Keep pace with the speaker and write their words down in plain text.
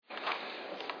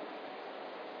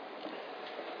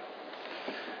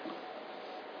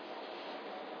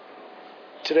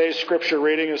Today's scripture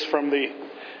reading is from the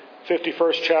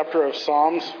 51st chapter of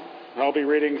Psalms. I'll be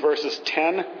reading verses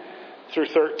 10 through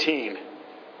 13.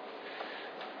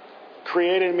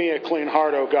 Create in me a clean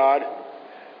heart, O God.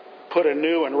 Put a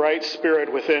new and right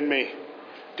spirit within me.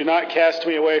 Do not cast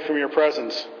me away from your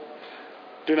presence.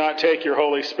 Do not take your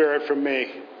Holy Spirit from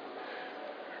me.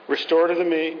 Restore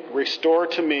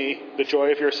to me the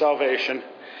joy of your salvation,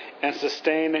 and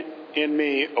sustain in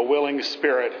me a willing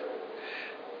spirit.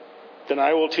 Then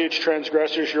I will teach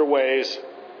transgressors your ways,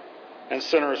 and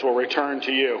sinners will return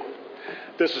to you.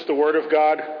 This is the word of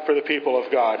God for the people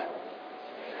of God.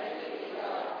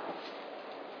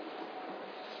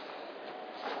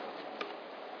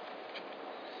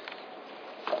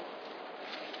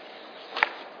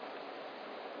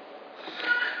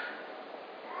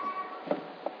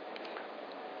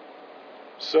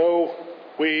 So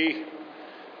we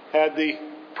had the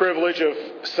privilege of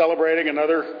celebrating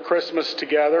another Christmas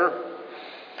together.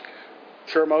 I'm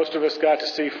sure most of us got to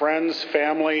see friends,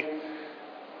 family,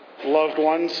 loved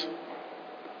ones,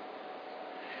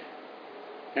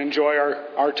 enjoy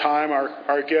our time,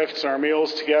 our gifts, our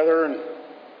meals together. And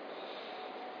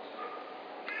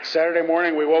Saturday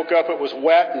morning we woke up, it was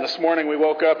wet, and this morning we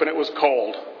woke up and it was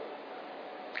cold.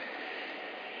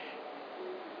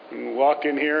 And we walk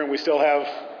in here and we still have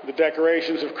the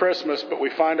decorations of Christmas, but we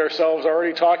find ourselves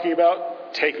already talking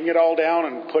about taking it all down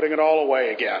and putting it all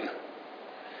away again.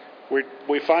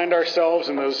 We find ourselves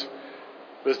in those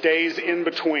days in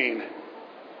between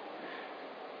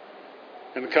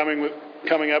and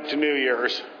coming up to New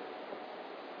Year's.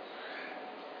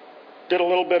 Did a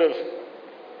little bit of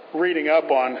reading up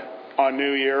on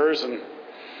New Year's, and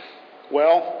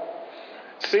well,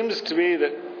 it seems to be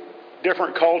that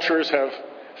different cultures have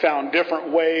found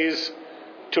different ways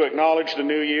to acknowledge the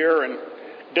new year and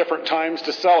different times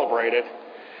to celebrate it.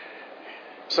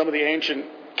 Some of the ancient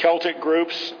Celtic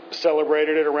groups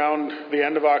celebrated it around the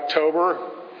end of October,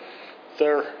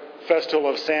 their festival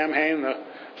of Samhain, the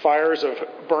fires of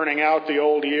burning out the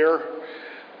old year.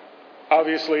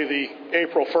 Obviously, the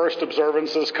April 1st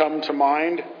observances come to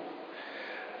mind.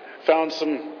 Found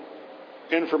some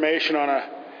information on a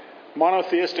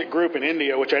monotheistic group in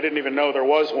India, which I didn't even know there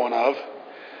was one of,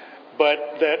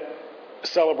 but that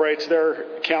celebrates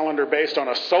their calendar based on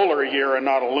a solar year and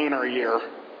not a lunar year.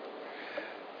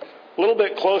 A little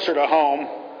bit closer to home,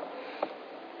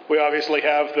 we obviously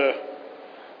have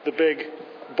the big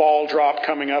ball drop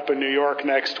coming up in New York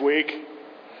next week.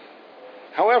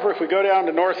 However, if we go down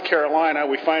to North Carolina,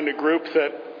 we find a group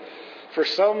that, for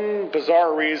some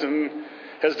bizarre reason,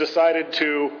 has decided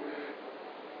to,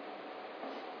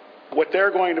 what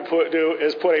they're going to do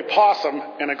is put a possum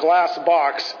in a glass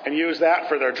box and use that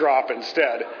for their drop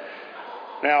instead.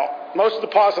 Now, most of the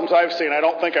possums I've seen, I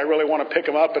don't think I really want to pick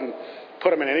them up and put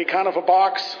them in any kind of a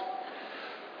box.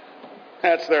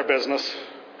 That's their business.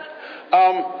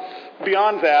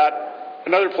 Beyond that,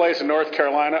 another place in North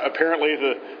Carolina, apparently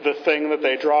the thing that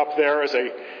they drop there is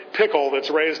a pickle that's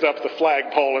raised up the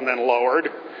flagpole and then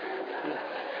lowered.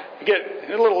 Get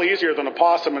a little easier than a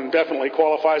possum and definitely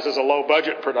qualifies as a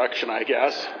low-budget production, I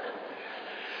guess.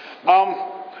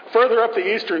 Further up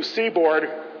the eastern seaboard,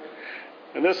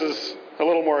 and this is a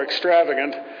little more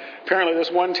extravagant, apparently this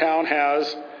one town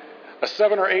has a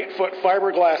 7 or 8 foot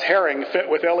fiberglass herring fit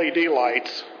with LED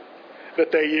lights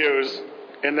that they use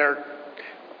in their,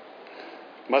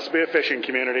 must be a fishing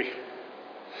community.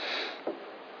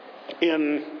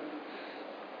 In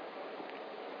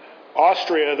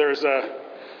Austria, there's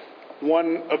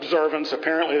one observance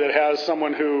apparently that has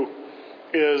someone who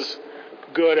is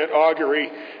good at augury.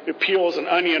 It peels an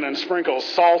onion and sprinkles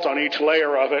salt on each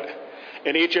layer of it,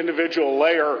 and each individual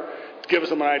layer gives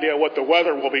them an idea what the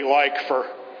weather will be like for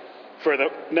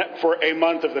a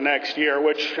month of the next year,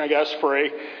 which I guess for a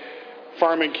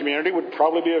farming community would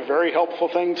probably be a very helpful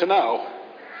thing to know.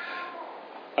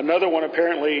 Another one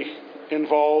apparently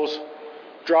involves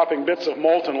dropping bits of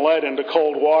molten lead into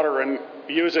cold water and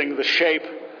using the shape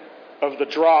of the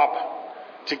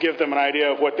drop to give them an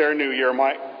idea of what their new year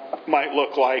might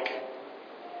look like.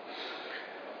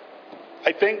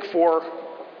 I think for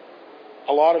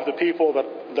a lot of the people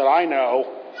that I know,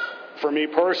 for me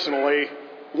personally,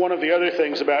 one of the other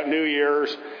things about New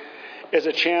Year's is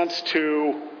a chance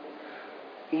to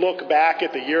look back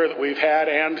at the year that we've had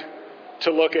and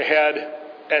to look ahead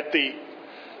at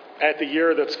the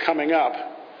year that's coming up.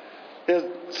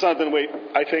 It's something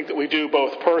I think that we do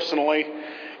both personally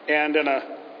and in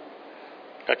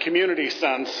a community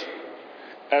sense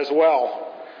as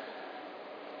well.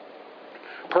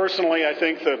 Personally, I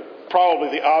think that probably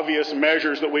the obvious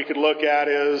measures that we could look at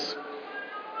is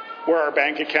where our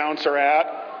bank accounts are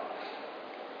at,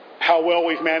 how well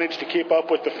we've managed to keep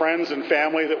up with the friends and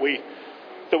family that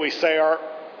we say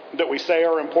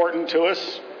are important to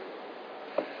us.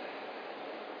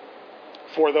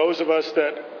 For those of us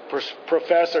that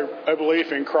profess a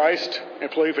belief in Christ and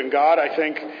believe in God, I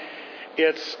think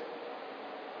it's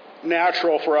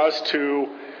natural for us to,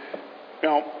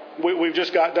 we've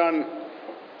just got done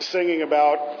singing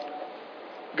about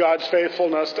God's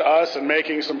faithfulness to us and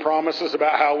making some promises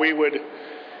about how we would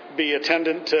be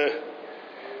attendant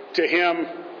to Him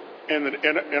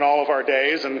in all of our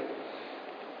days. And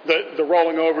the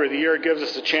rolling over of the year gives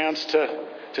us a chance to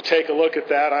take a look at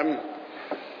that.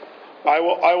 I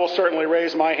will certainly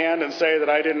raise my hand and say that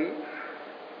I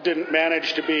didn't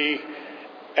manage to be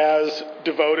as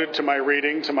devoted to my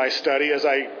reading, to my study, as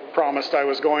I promised I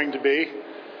was going to be.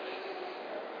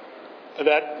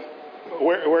 That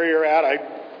where you're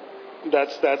at,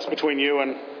 that's between you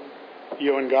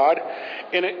and God.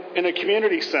 In a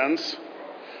community sense,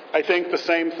 I think the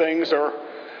same things are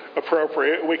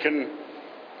appropriate. We can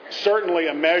certainly,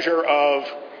 a measure of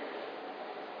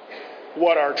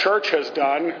what our church has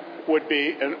done would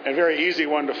be a very easy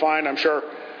one to find. I'm sure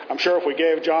if we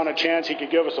gave John a chance, he could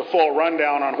give us a full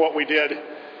rundown on what we did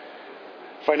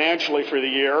financially for the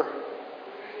year.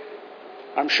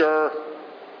 I'm sure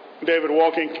David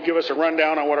Walking could give us a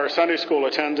rundown on what our Sunday school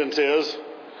attendance is.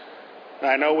 And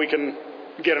I know we can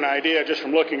get an idea just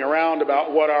from looking around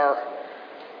about what our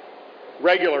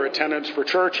regular attendance for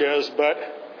church is, but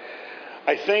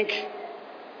I think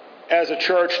as a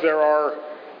church there are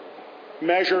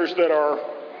measures that are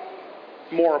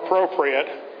more appropriate.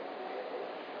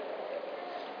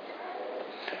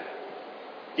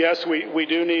 Yes, we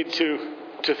do need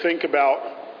to think about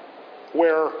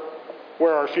where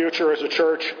our future as a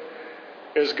church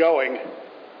is going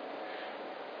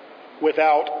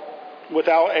without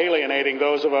alienating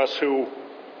those of us who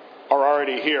are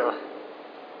already here.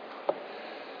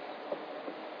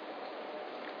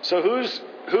 So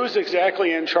who's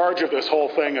exactly in charge of this whole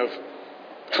thing of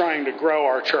trying to grow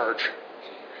our church?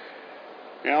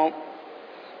 I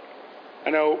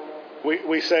know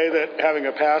we say that having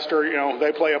a pastor,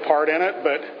 they play a part in it,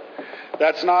 but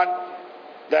that's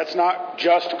not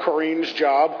just Corrine's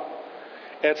job.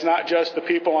 It's not just the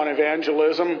people on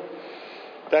evangelism.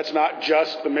 That's not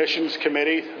just the missions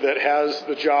committee that has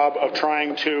the job of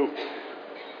trying to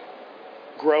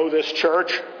grow this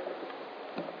church.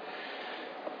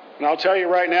 And I'll tell you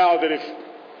right now that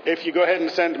if you go ahead and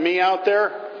send me out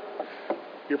there,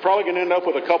 you're probably going to end up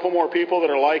with a couple more people that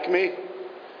are like me.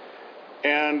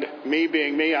 And me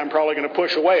being me, I'm probably going to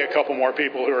push away a couple more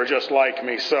people who are just like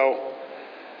me. So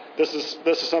this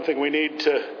is something we need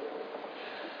to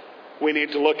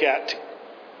look at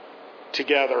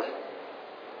together.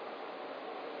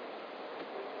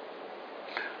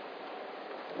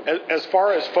 As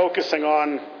far as focusing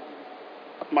on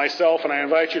myself, and I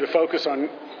invite you to focus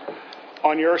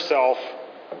on yourself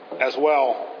as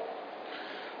well,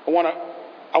 I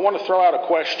want to throw out a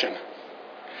question,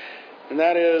 and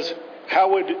that is,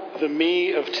 how would the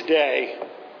me of today,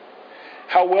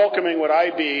 how welcoming would I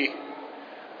be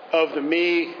of the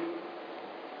me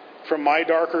from my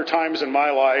darker times in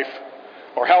my life,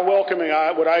 or how welcoming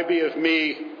would I be of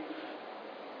me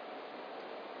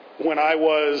when I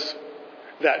was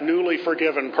that newly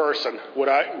forgiven person? Would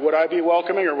I be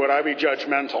welcoming, or would I be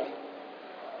judgmental?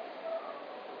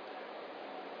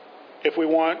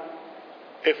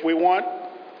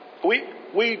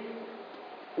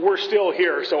 We're still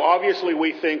here, so obviously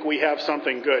we think we have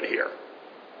something good here.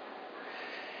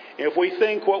 If we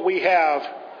think what we have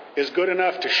is good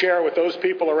enough to share with those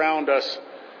people around us,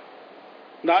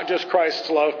 not just Christ's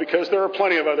love, because there are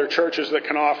plenty of other churches that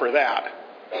can offer that.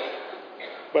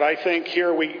 But I think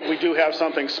here we do have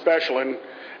something special in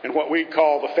what we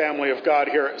call the family of God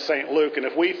here at St. Luke. And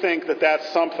if we think that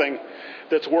that's something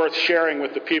that's worth sharing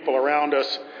with the people around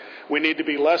us, we need to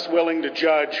be less willing to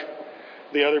judge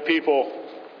the other people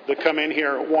that come in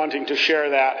here wanting to share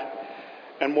that,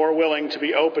 and more willing to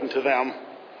be open to them,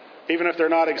 even if they're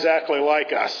not exactly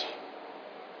like us.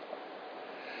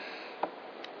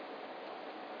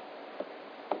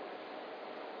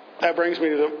 That brings me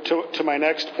to my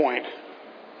next point.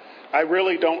 I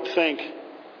really don't think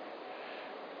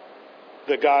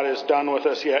that God is done with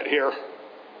us yet here.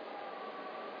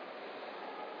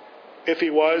 If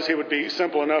He was, He would be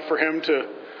simple enough for Him to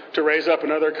raise up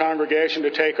another congregation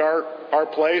to take our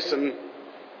place, and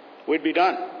we'd be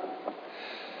done.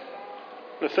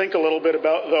 To think a little bit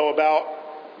about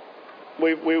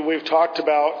we've talked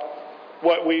about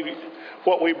what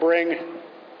we bring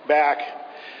back.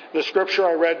 The scripture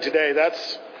I read today,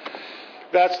 that's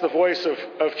the voice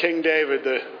of King David,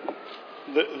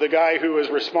 the guy who is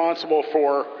responsible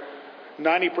for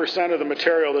 90% of the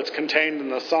material that's contained in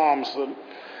the Psalms,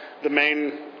 the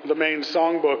main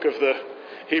songbook of the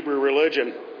Hebrew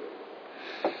religion.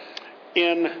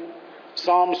 In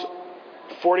Psalms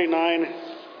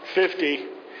 49:50,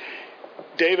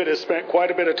 David has spent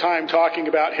quite a bit of time talking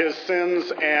about his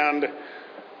sins and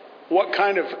what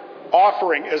kind of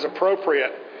offering is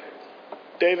appropriate.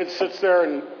 David sits there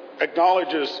and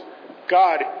acknowledges,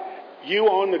 God, you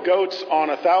own the goats on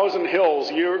 1,000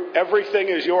 hills. Everything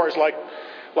is yours,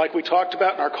 like we talked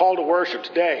about in our call to worship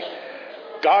today.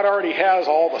 God already has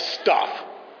all the stuff.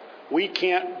 We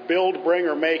can't build, bring,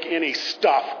 or make any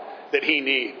stuff that he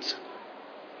needs.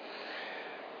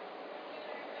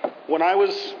 When I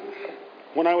was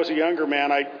a younger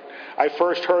man, I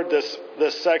first heard this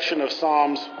section of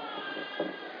Psalms.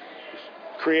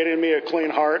 Create in me a clean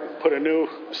heart, put a new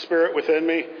spirit within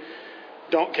me.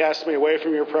 Don't cast me away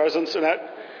from your presence. And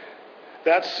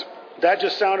that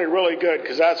just sounded really good,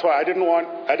 because that's why I didn't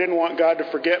want God to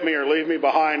forget me or leave me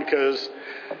behind, because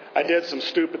I did some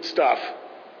stupid stuff.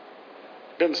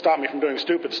 Didn't stop me from doing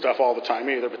stupid stuff all the time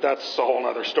either, but that's a whole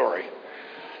other story.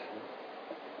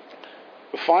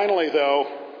 But finally, though,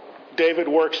 David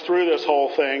works through this whole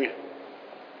thing,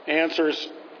 answers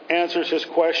his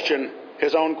question,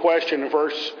 his own question in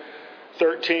verse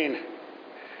 13.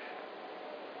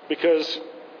 Because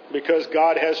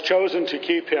God has chosen to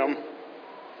keep him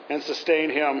and sustain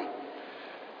him,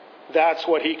 that's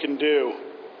what he can do.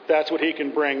 That's what he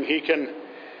can bring. He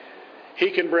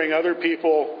can bring other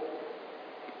people,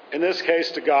 in this case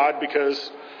to God,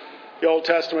 because the Old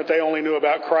Testament, they only knew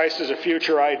about Christ as a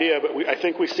future idea, but I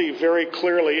think we see very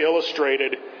clearly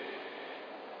illustrated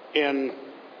in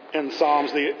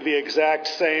Psalms the exact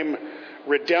same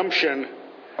redemption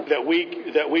that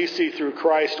we see through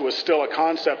Christ was still a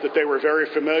concept that they were very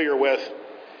familiar with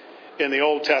in the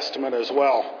Old Testament as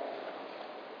well.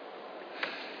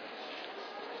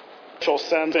 Special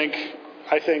sense,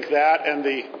 I think that, and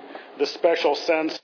the special sense